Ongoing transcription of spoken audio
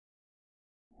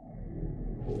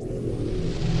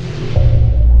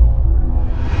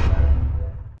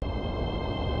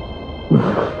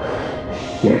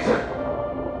Jason.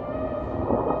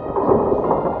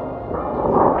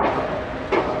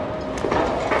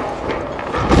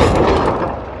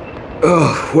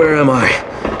 Oh, where am I?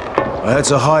 I had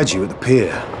to hide you at the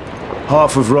pier.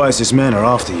 Half of Rice's men are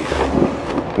after you.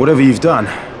 Whatever you've done,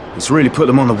 it's really put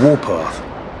them on the warpath.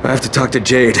 I have to talk to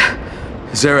Jade.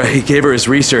 Zara, he gave her his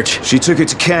research. She took it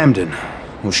to Camden.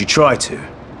 Well, she tried to.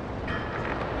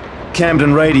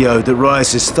 Camden radioed that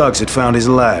Rice's thugs had found his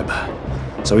lab.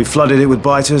 So he flooded it with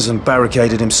biters and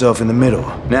barricaded himself in the middle.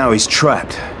 Now he's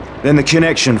trapped. Then the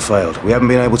connection failed. We haven't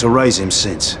been able to raise him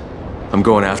since. I'm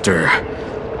going after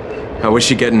her. How is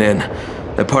she getting in?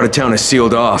 That part of town is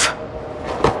sealed off.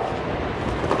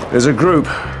 There's a group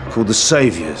called the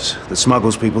Saviors that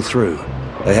smuggles people through.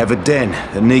 They have a den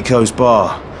at Nico's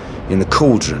bar in the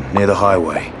Cauldron near the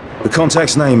highway. The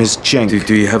contact's name is Cenk.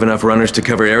 Do you have enough runners to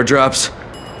cover airdrops?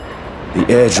 The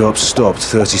airdrop stopped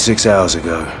 36 hours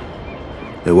ago.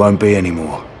 There won't be any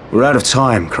more. We're out of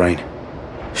time, Crane.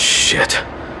 Shit.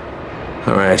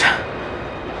 Alright.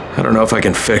 I don't know if I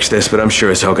can fix this, but I'm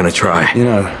sure as hell gonna try. You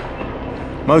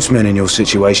know, most men in your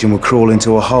situation would crawl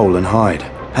into a hole and hide.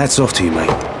 Hats off to you, mate.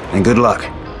 And good luck.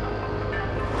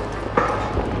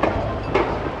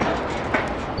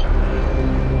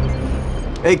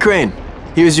 Hey, Crane.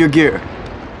 Here's your gear.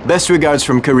 Best regards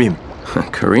from Karim.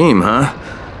 Karim, huh?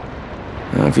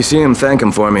 If you see him, thank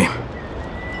him for me.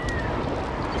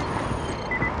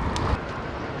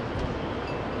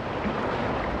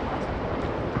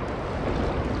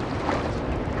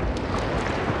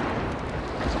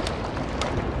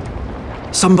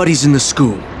 Somebody's in the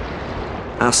school.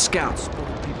 Our scouts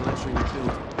spotted people entering the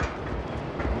building.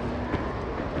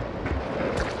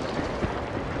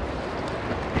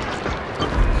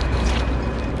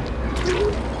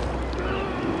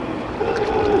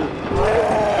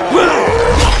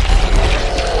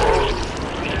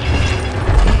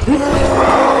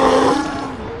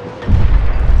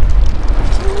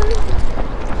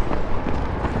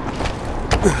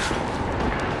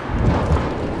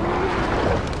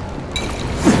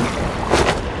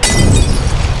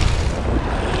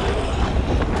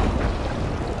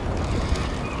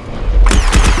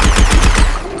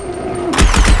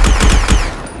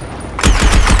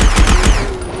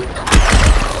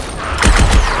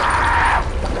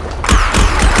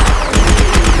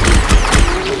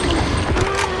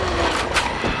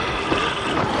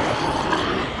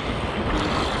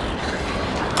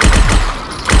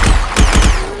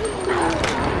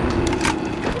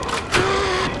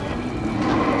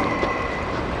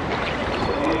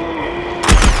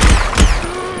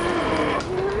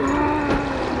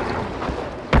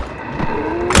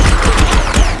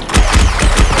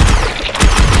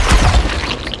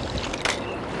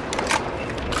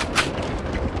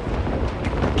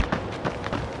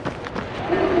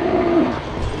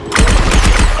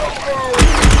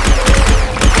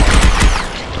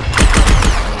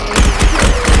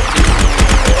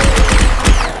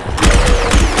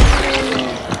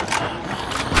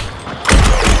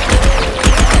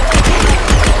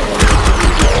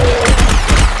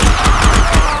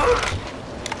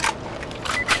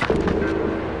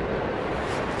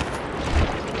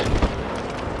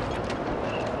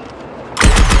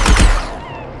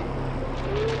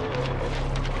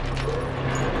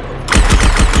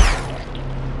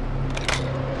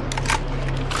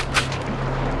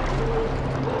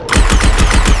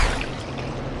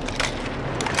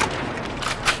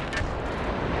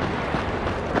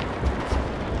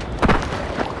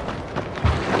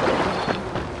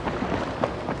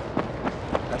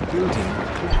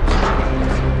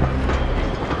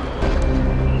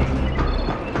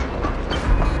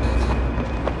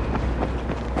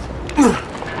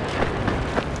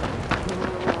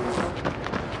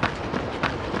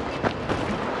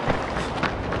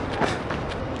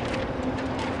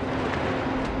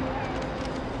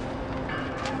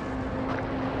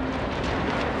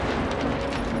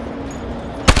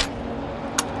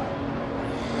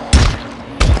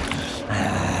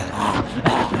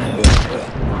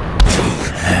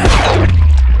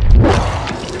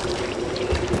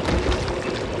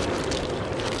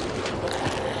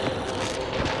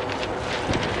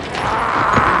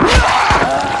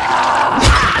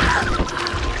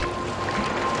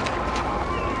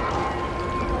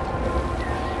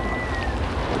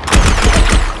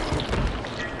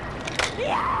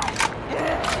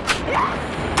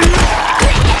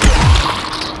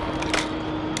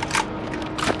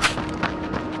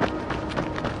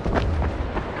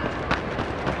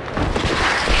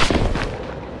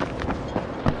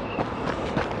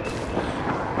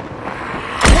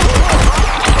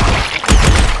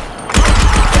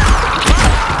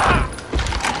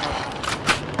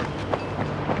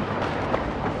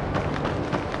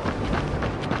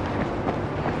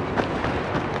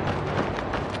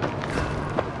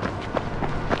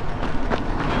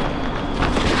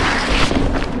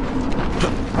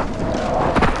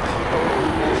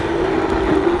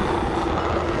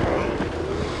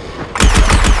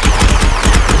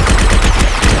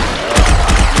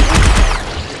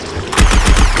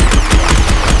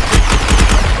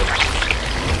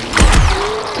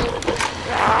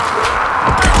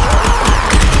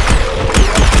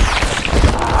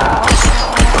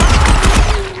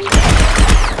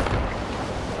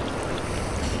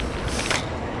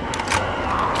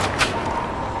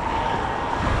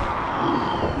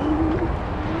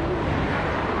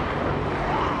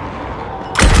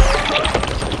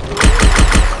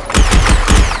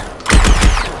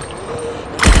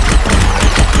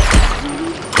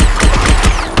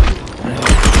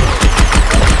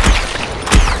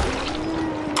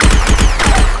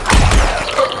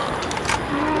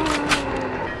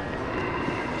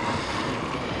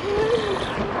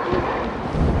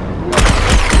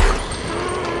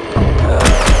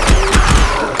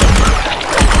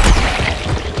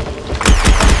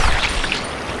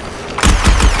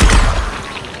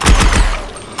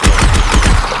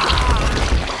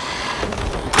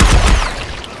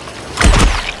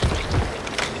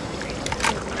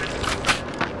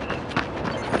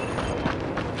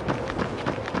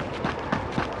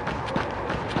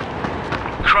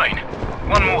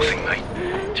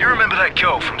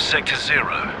 girl from Sector 0,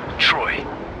 Troy.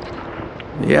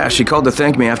 Yeah, she called to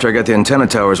thank me after I got the antenna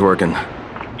towers working.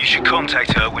 You should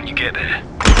contact her when you get there.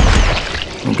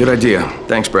 Good idea.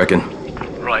 Thanks, Brecken.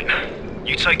 Right.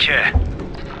 You take care.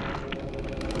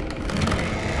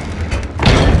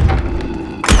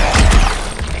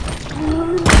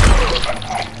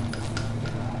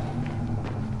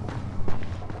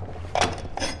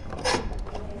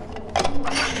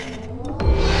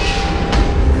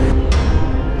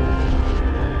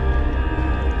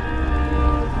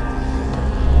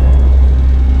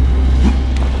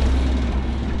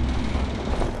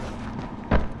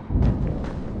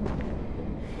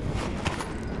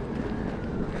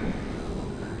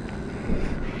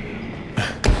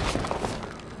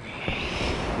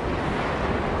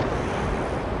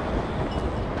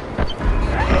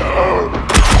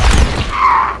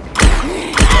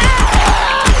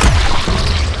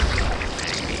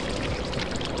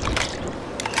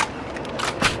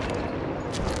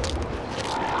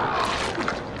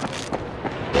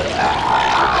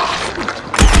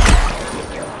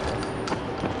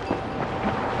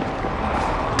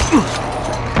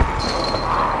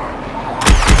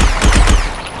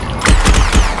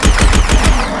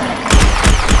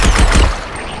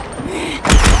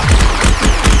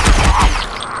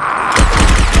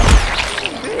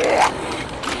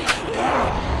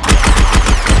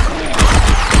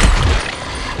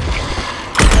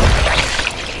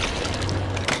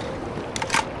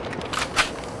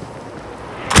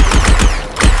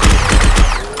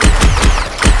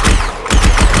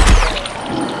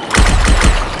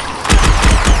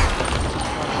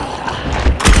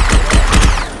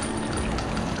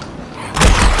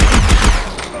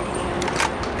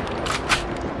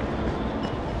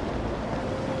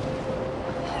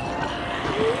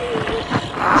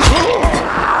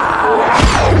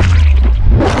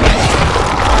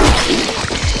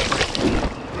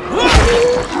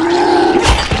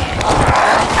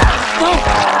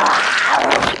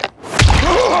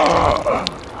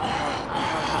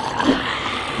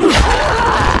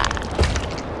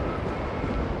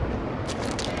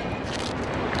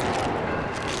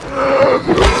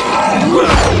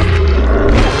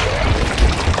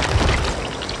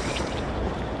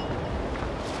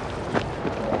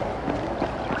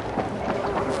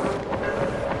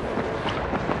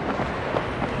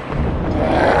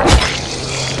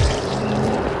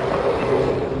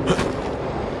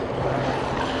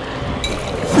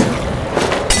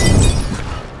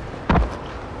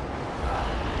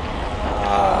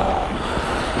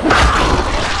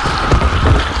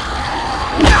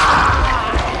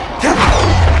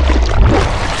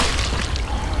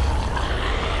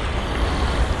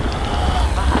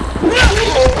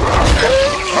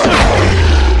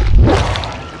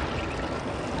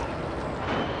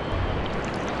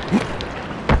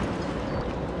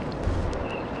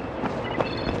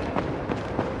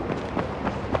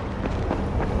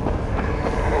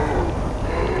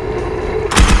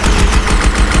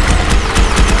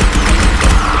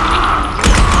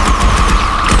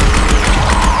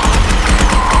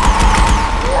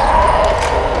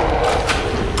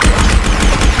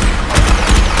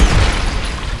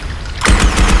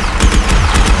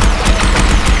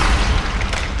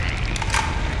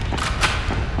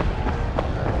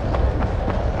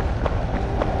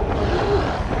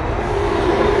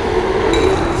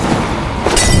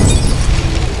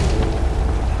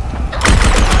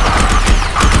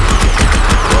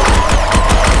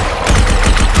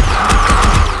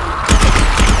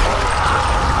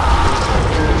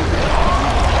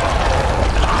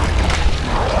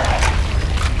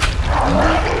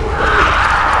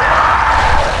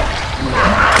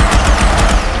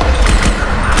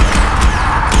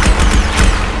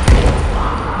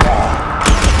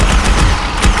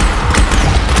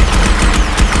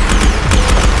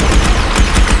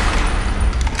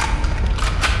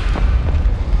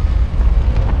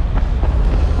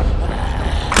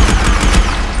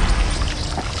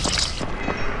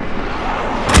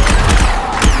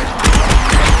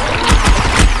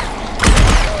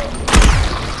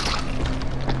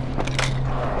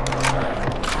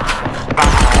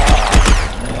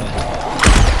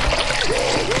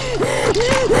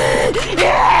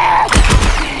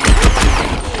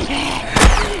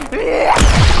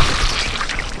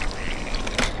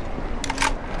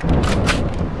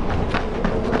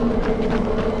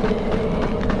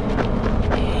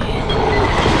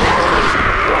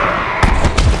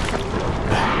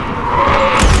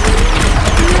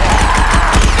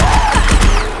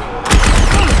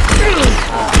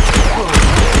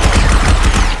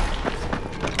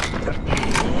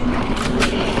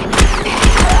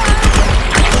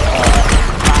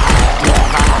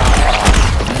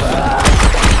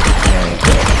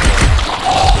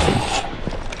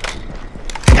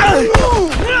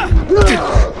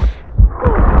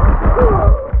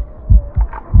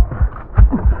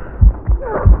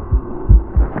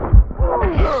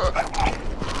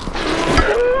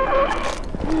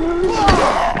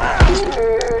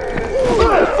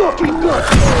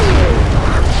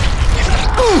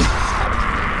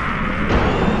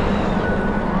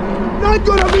 ain't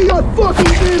gonna be your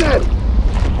fucking minute!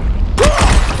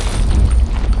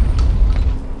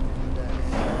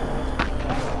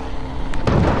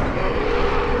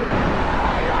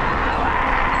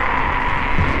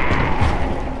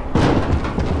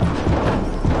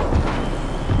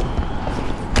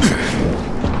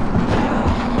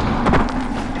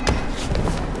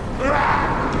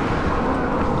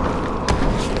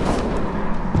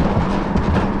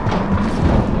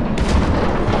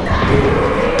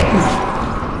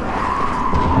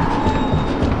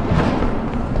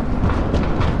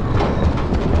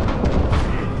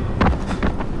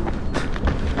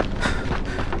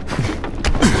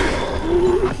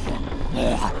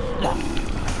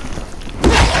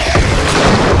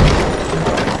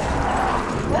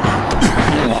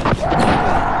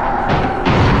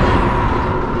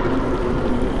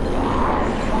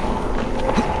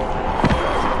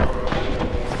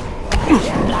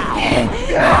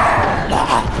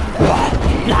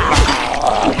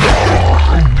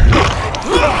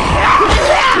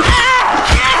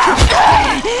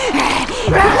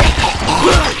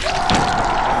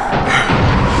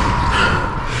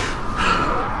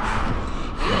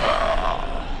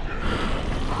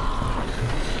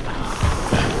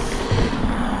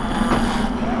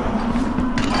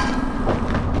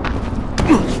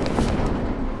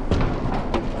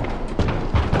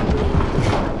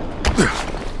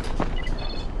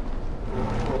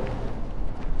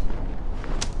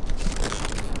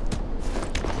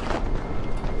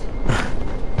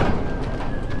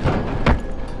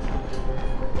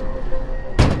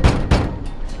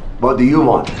 What do you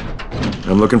want?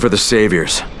 I'm looking for the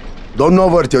Saviors. Don't know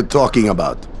what you're talking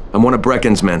about. I'm one of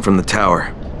Brecken's men from the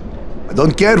tower. I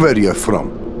don't care where you're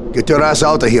from. Get your ass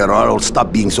out of here or I'll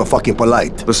stop being so fucking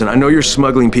polite. Listen, I know you're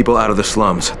smuggling people out of the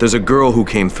slums. There's a girl who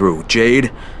came through,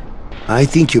 Jade. I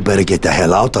think you better get the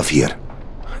hell out of here.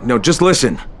 No, just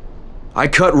listen. I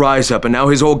cut Rise up and now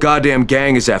his whole goddamn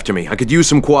gang is after me. I could use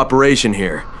some cooperation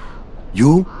here.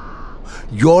 You?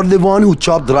 You're the one who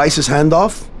chopped Rice's hand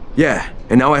off? Yeah,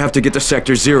 and now I have to get to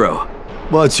Sector 0.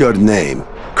 What's your name?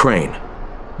 Crane.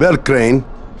 Well, Crane,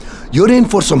 you're in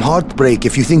for some heartbreak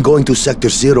if you think going to Sector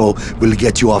 0 will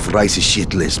get you off Rice's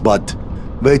shit list, but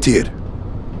wait here.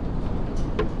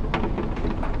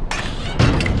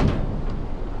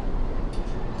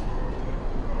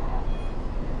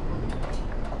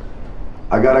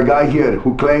 I got a guy here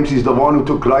who claims he's the one who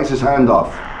took Rice's hand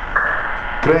off.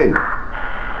 Crane.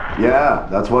 Yeah,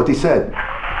 that's what he said.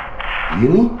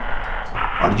 Really?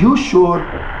 Are you sure?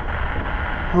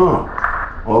 Huh.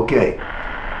 Okay.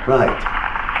 Right.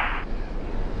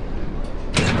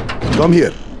 Come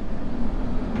here.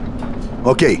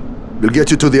 Okay, we'll get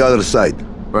you to the other side.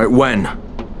 Right, when?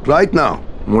 Right now.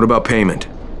 And what about payment?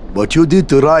 What you did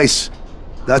to Rice,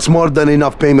 that's more than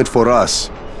enough payment for us.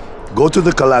 Go to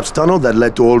the collapsed tunnel that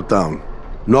led to Old Town.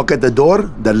 Knock at the door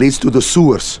that leads to the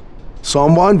sewers.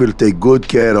 Someone will take good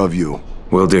care of you.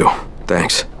 Will do.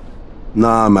 Thanks.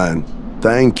 Nah, man.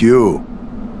 Thank you.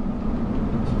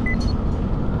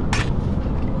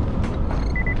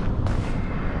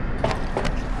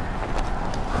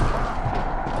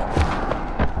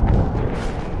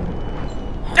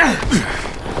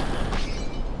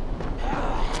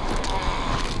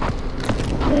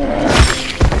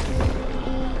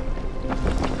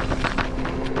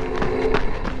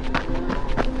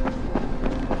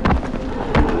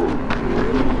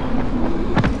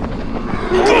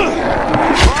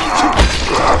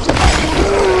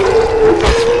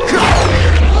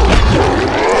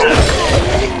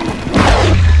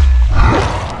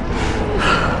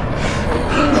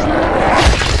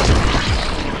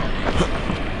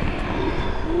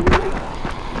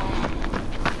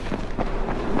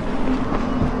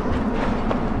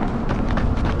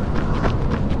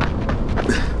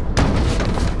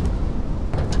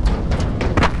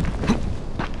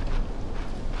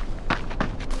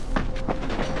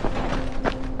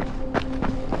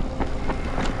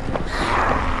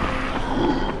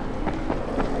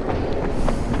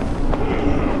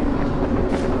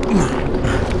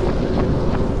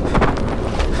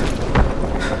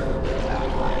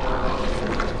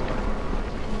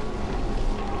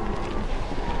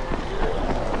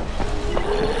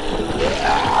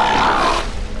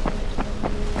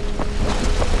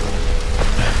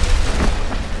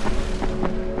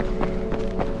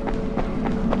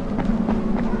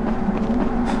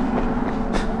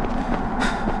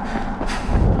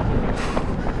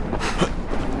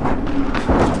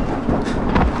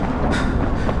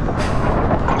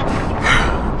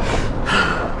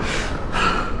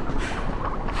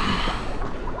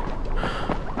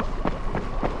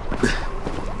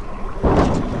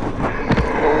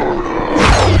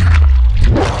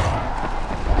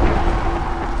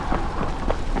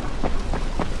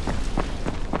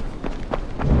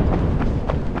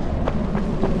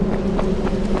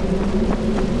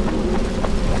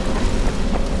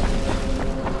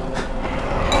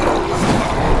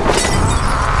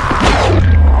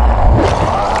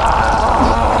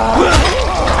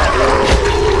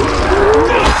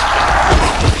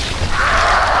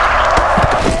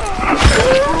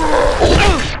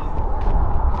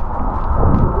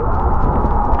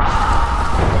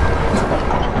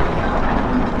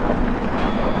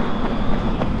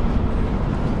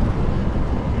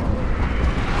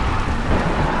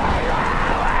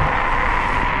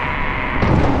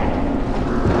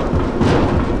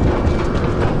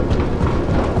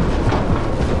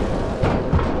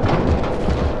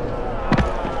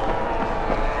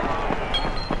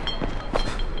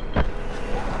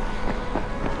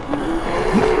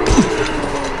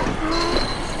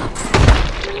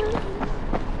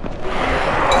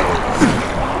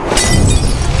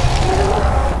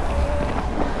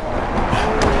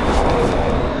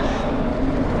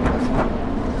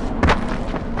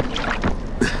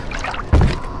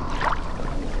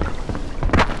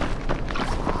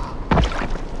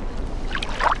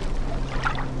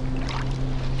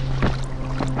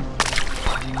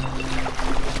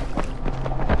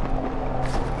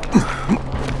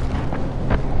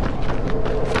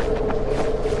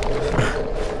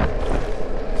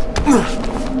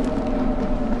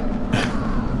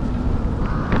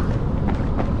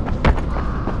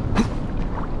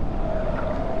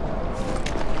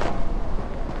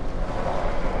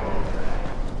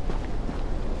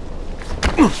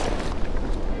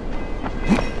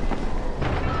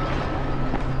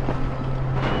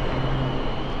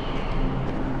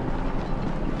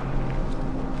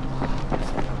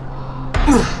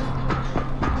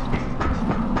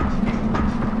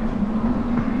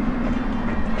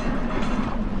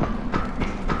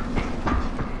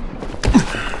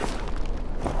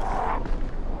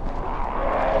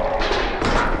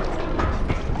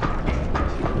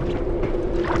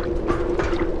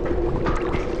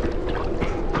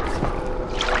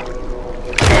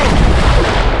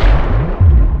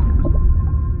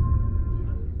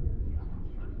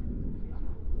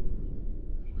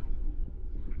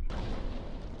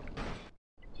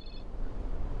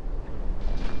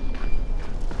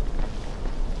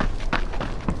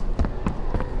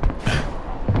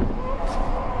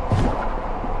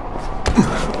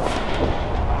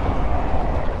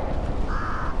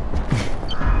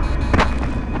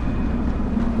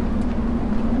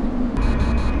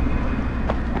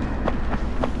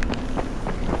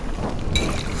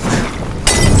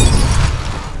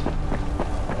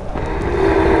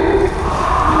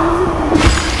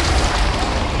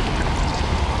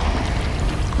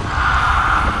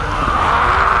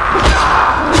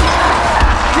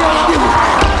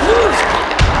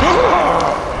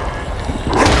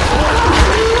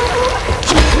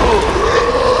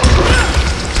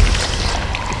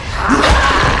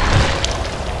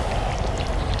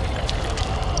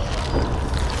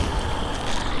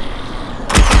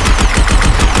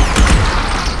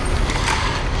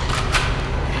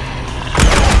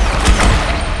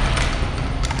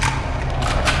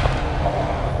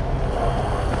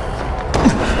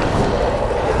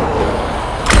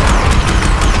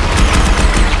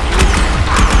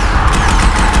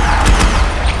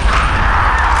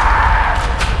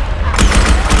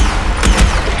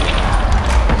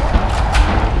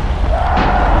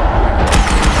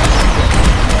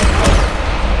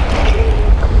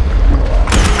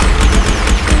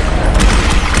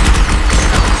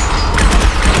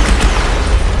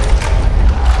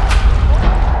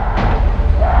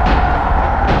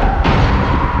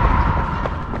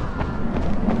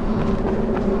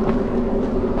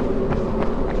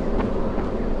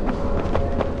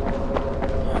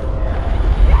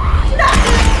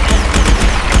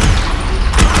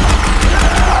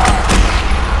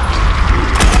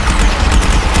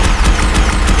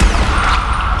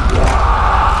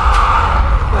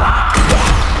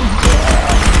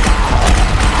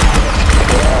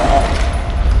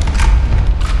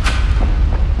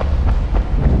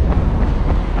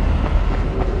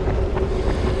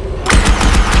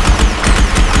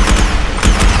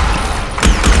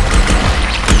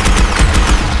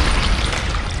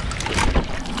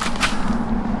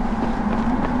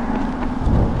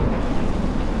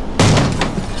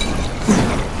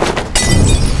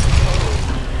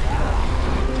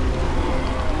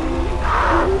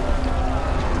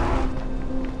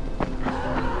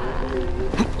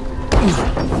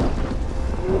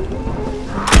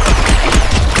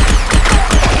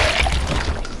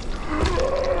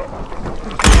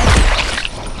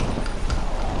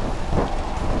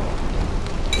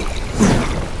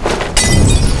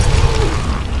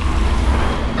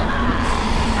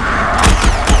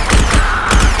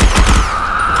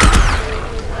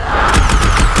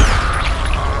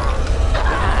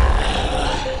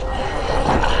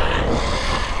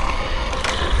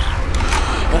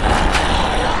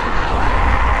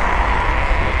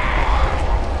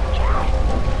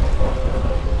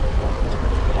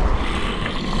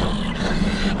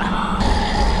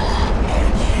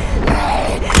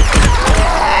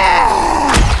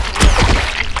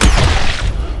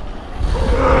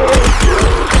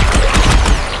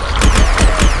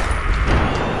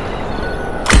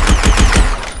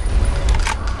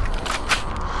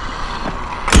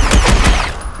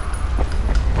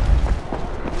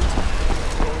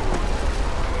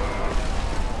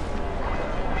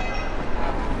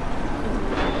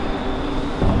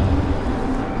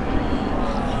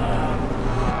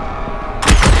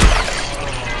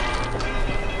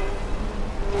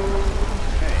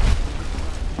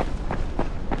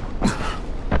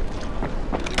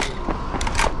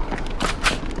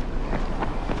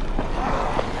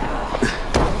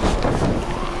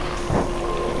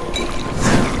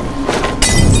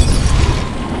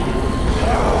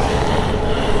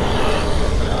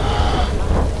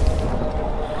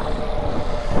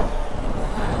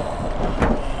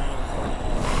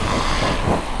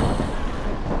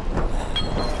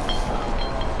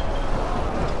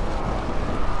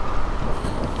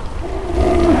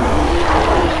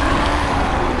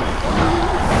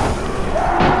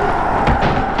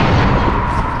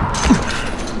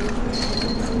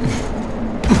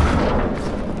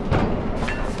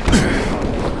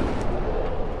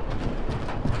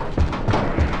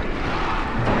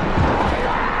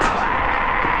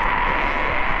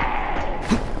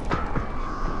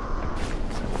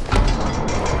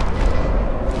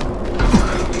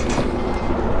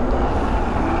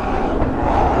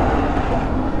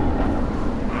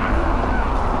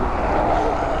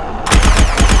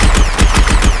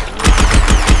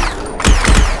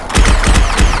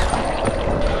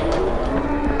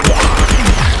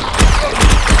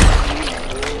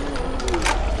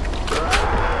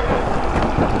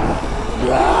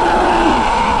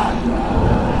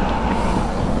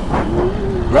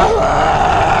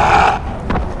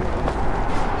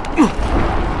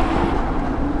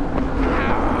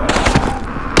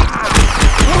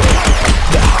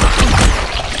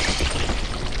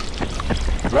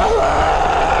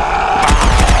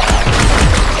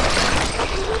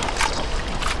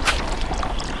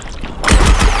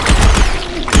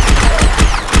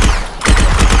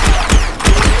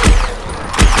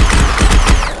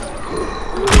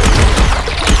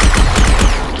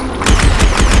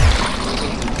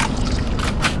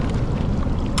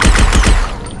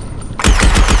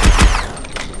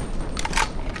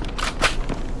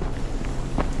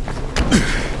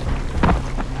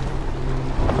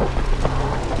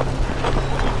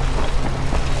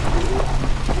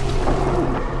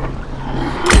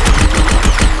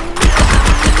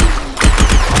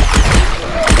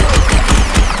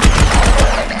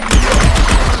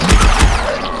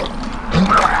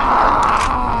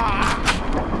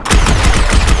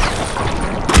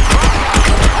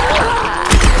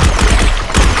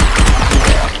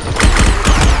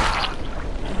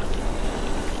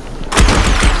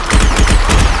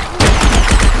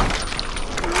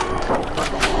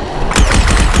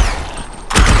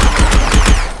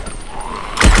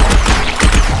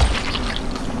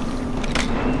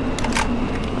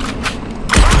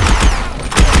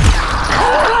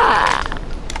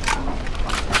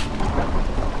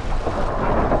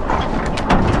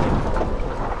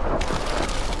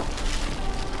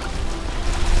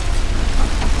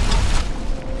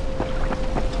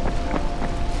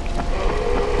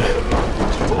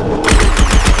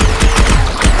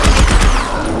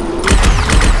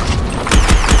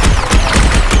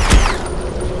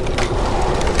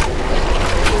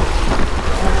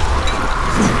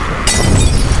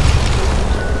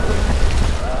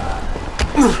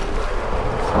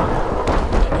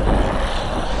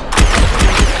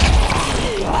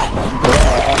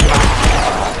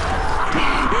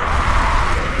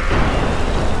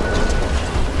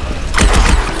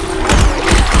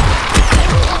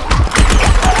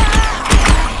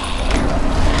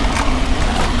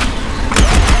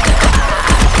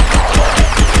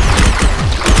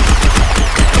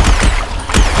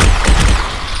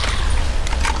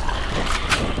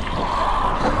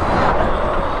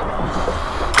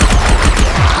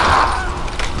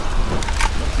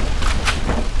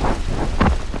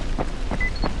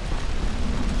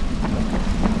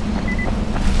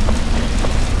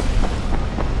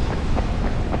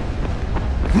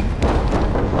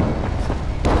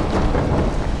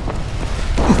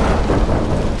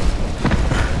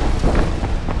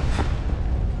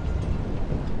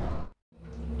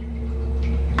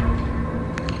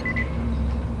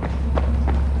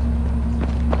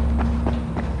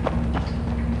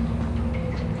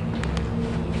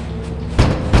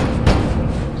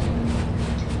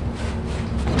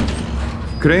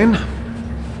 Crane?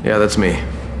 Yeah, that's me.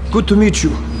 Good to meet you.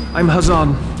 I'm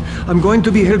Hazan. I'm going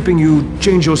to be helping you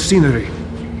change your scenery.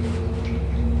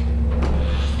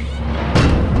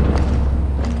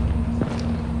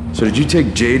 So did you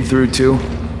take Jade through too?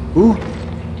 Who?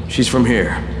 She's from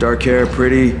here. Dark hair,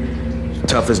 pretty,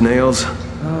 tough as nails.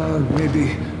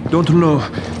 Maybe. Don't know.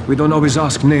 We don't always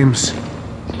ask names.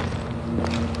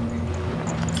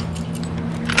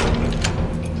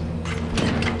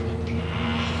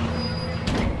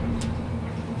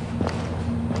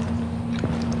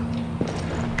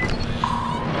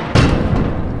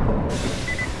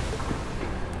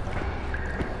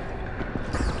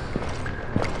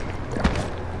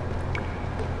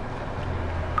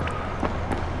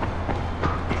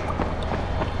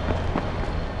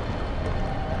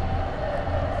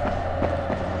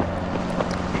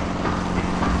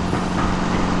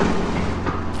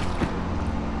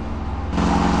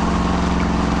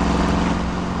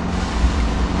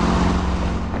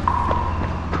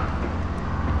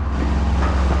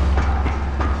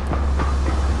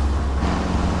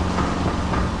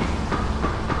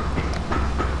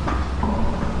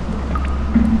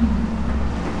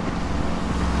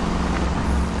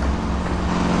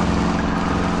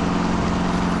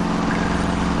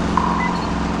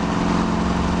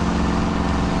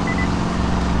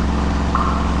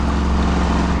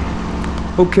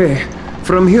 Okay,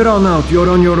 from here on out, you're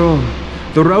on your own.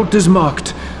 The route is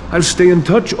marked. I'll stay in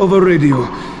touch over radio.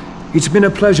 It's been a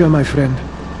pleasure, my friend.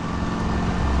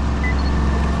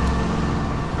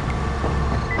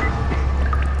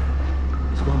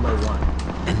 It's one by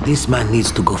one. And this man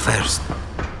needs to go first.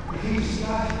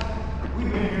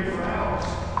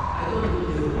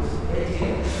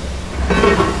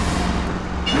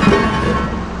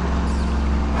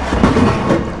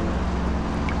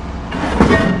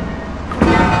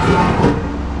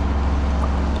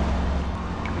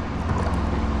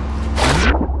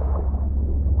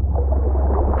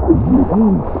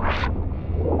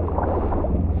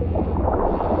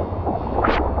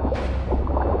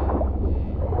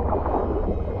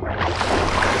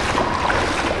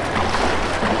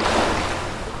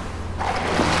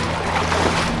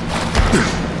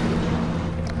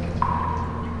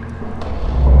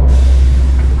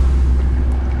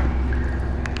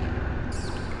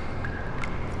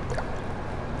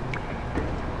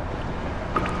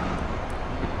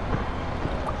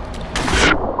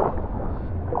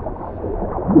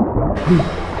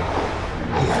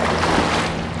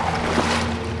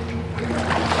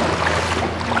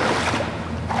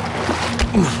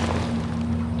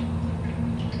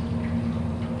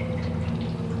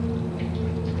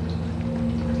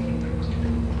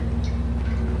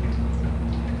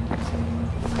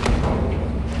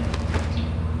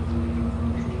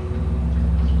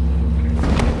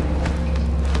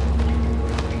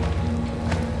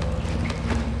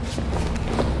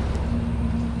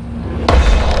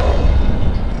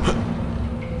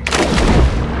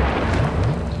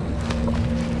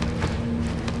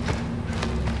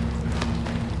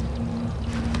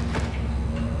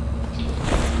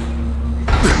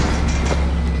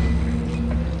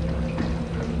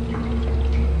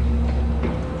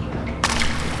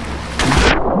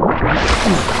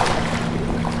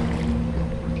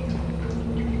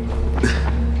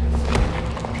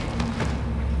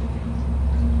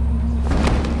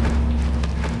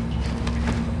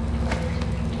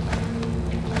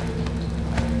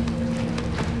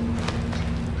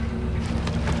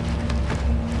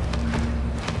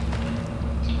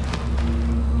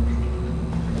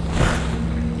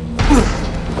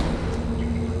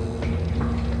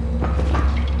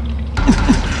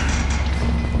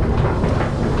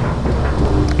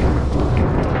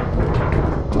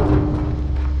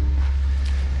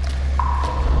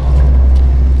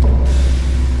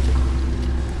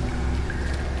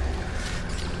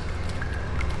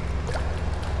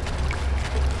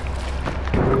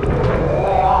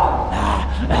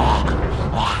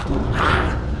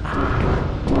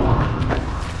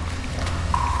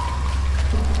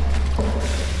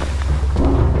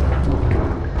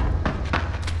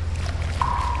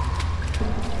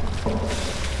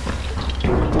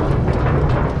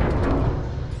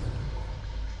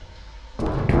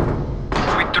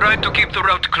 Tried to keep the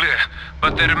route clear,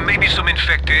 but there may be some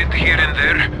infected here and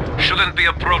there. Shouldn't be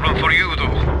a problem for you,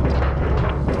 though.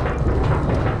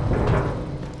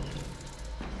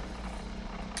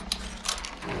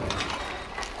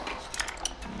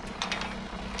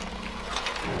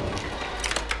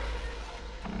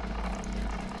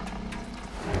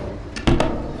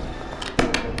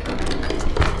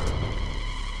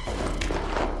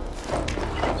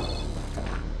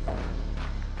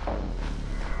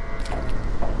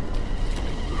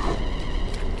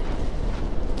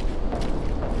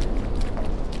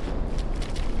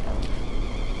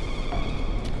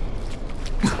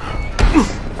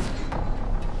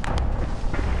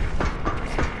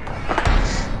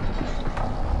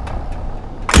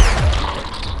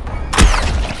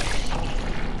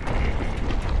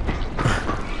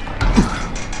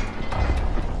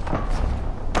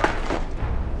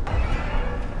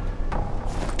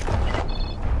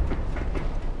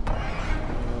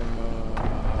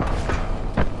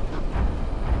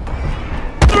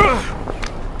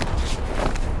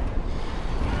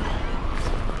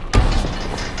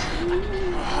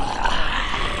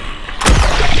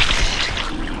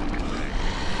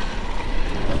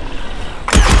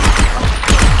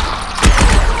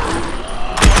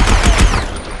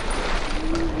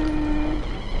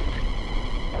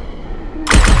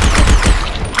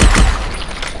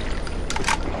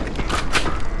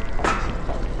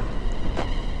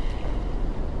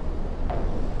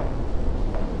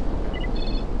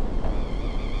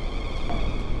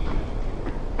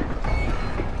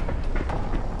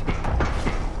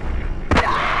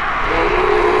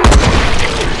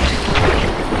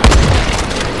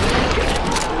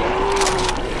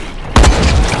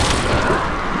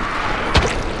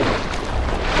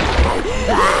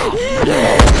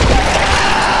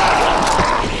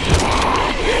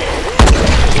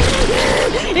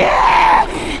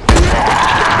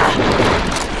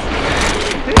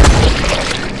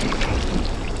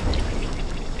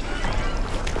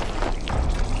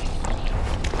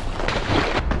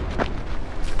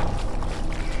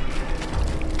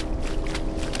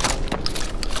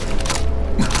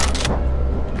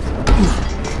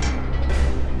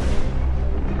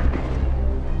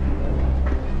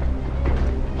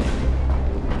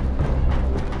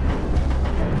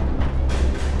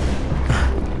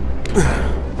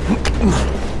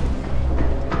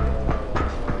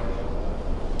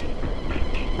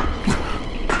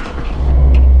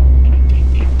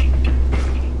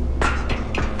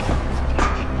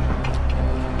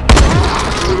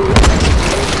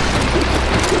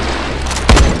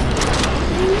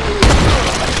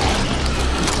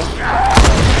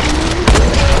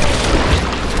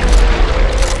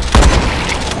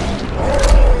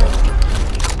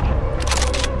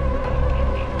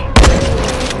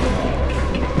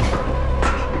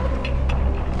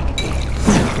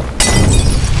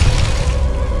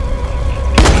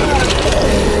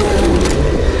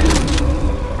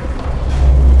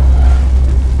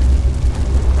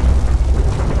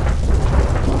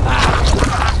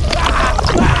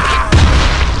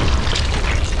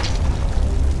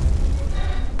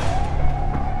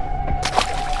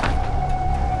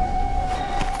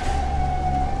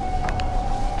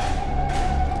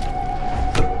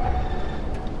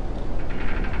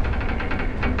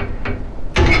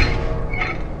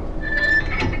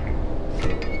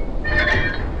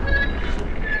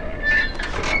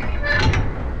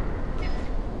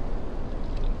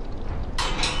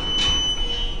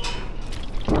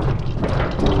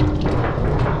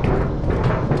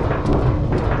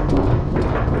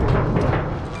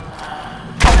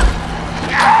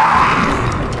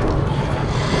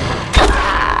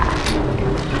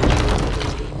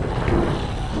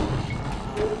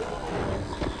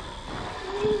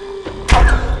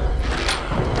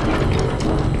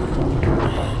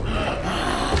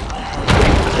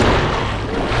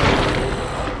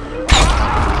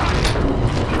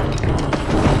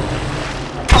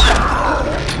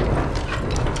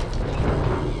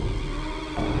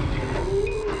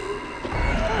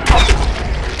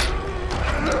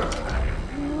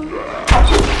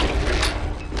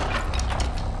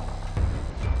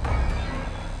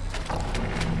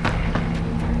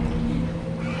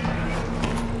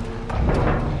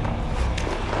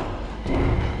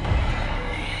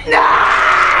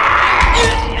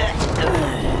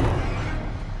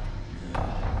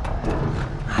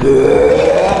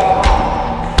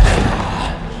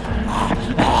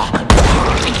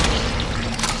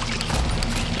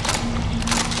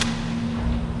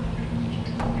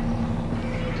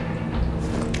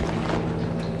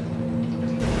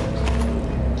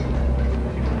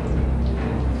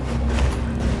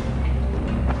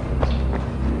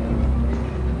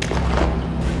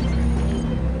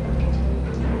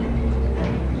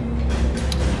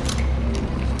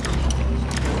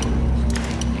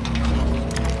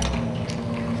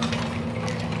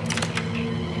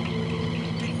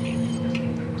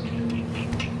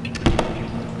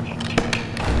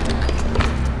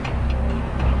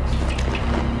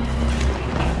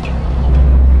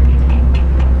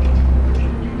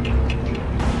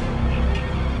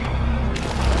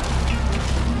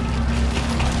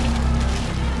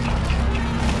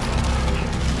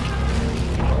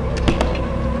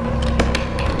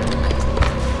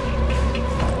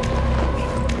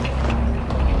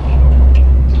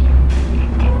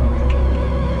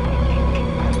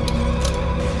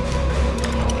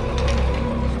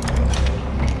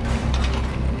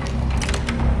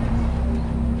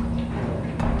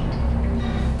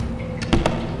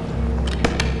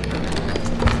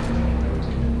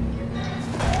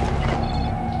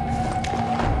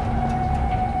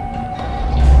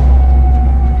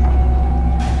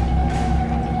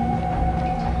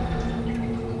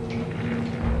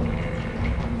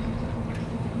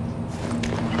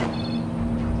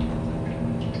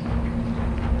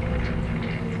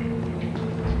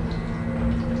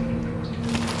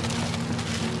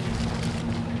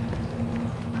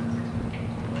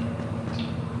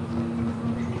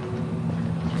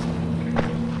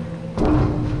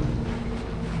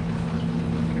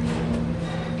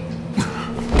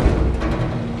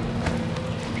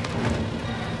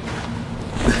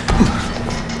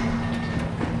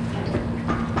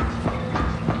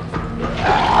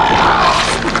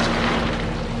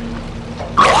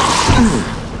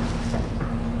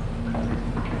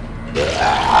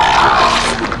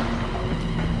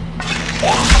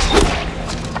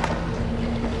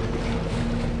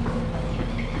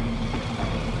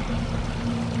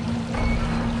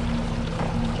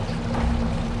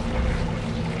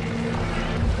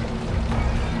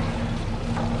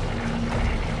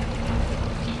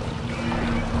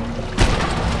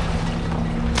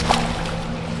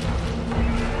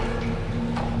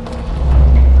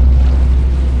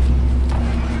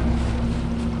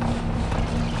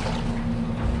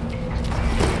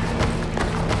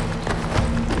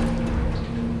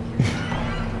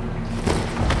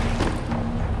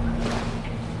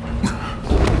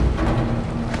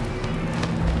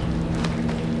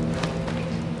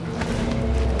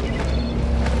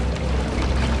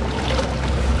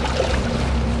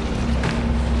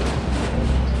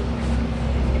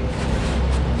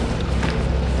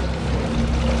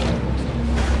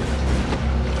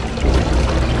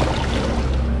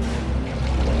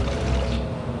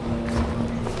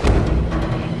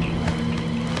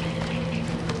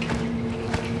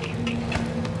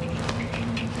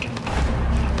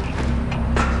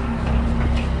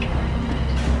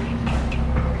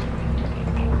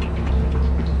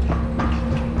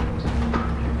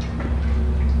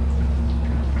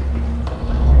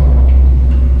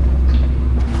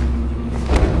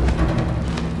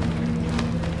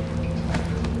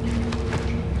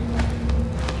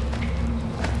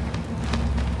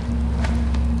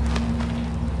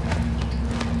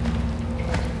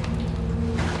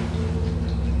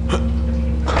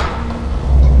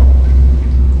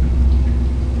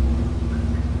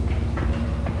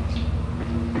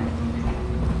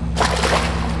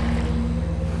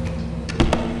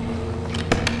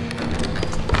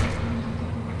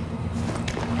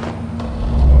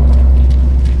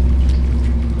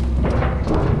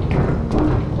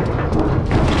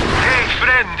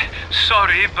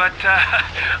 sorry, but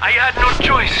I had no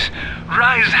choice.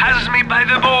 Rise has me by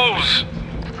the balls.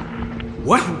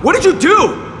 What did you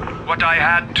do? What I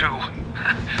had to.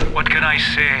 What can I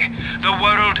say? The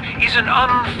world is an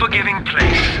unforgiving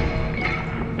place.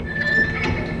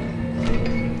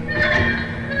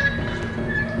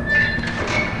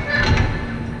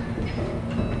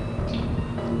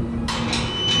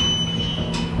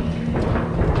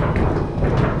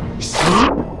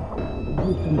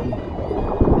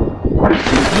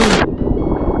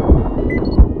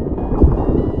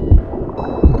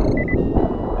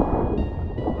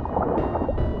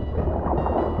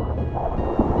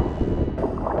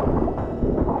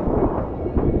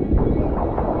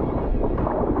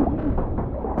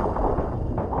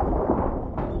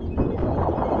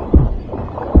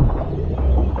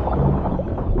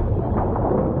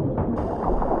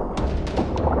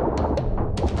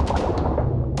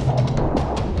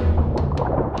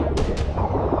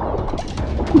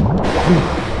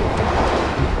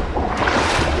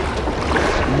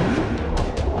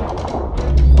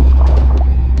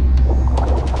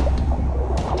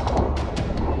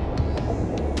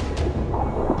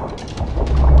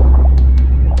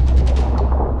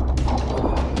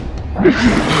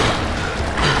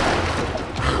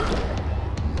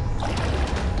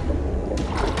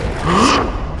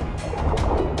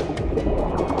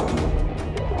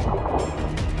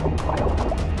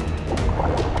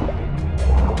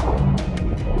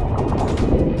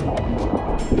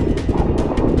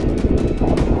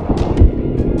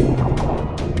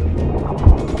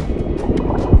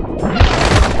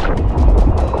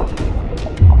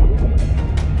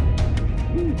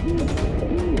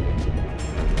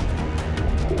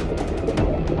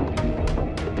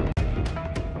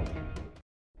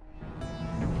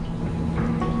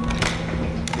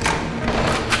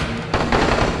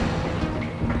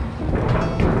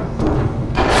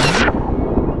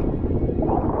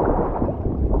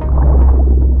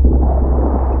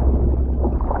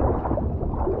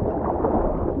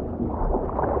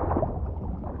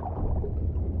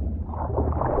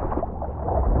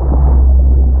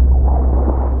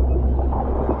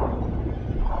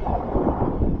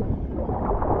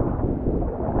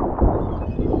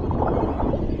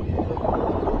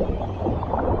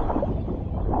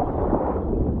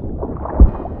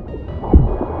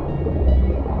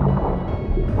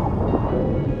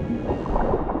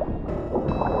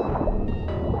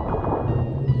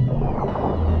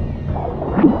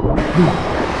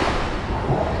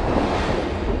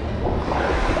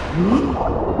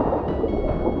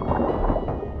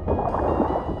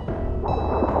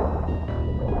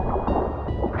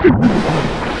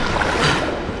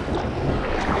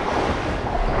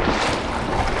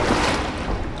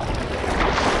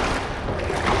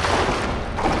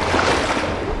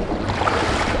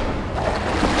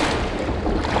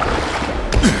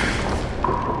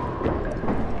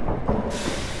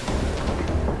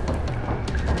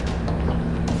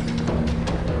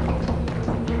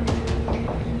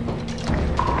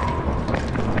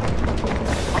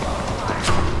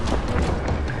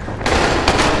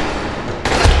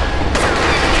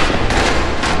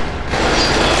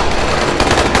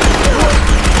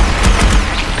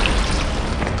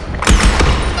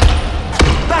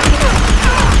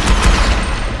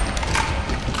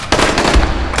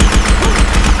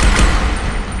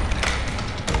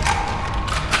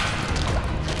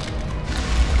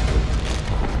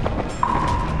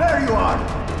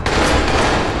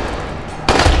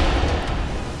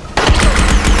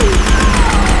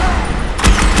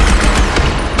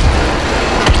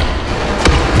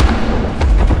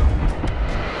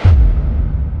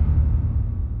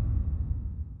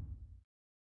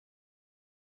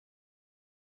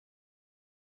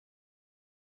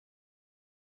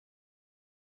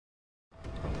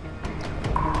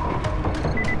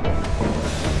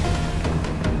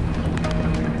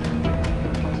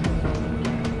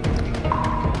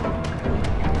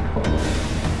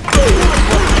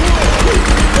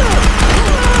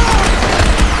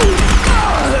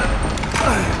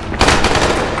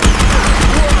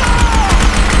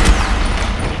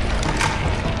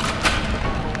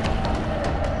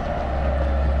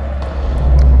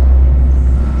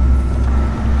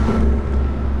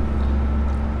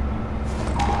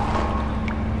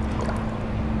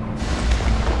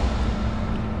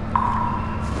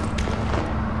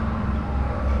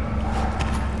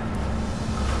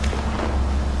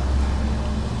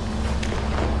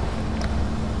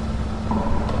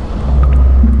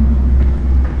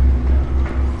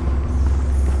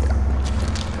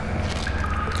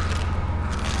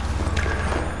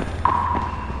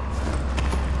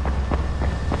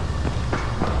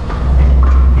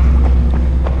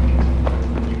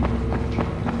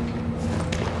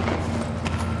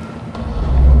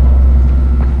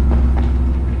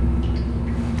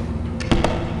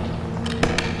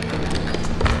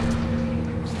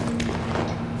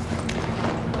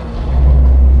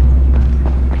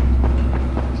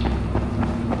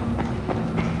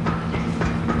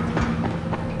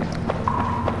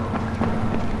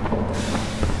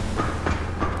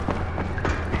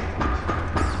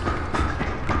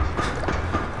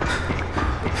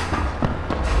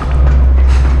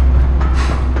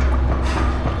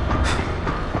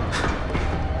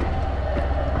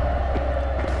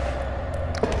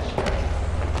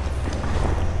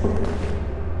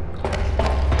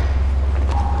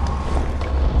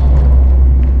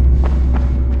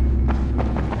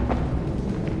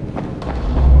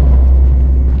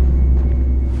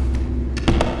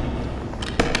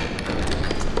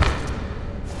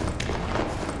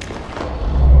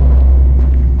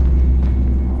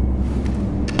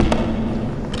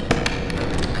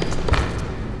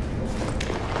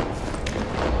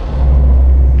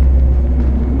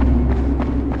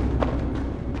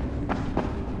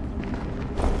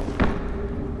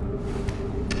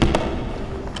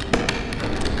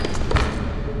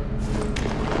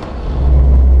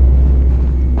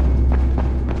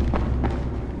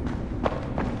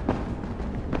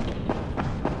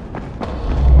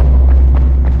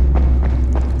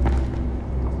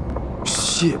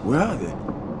 Shit, where are they?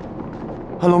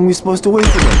 How long are we supposed to wait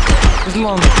for them? As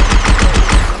long.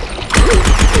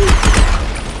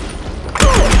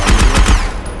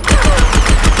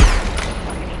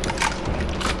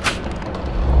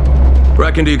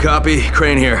 Bracken, do you copy?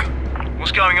 Crane here.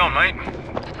 What's going on, mate?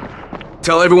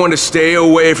 Tell everyone to stay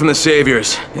away from the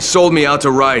Saviors. They sold me out to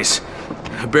Rice.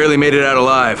 I barely made it out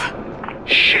alive.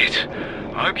 Shit.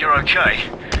 I hope you're okay.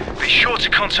 Be sure to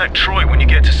contact Troy when you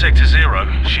get to Sector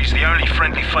 0. She's the only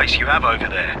friendly face you have over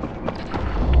there.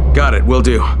 Got it, will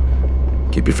do.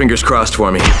 Keep your fingers crossed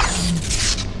for me.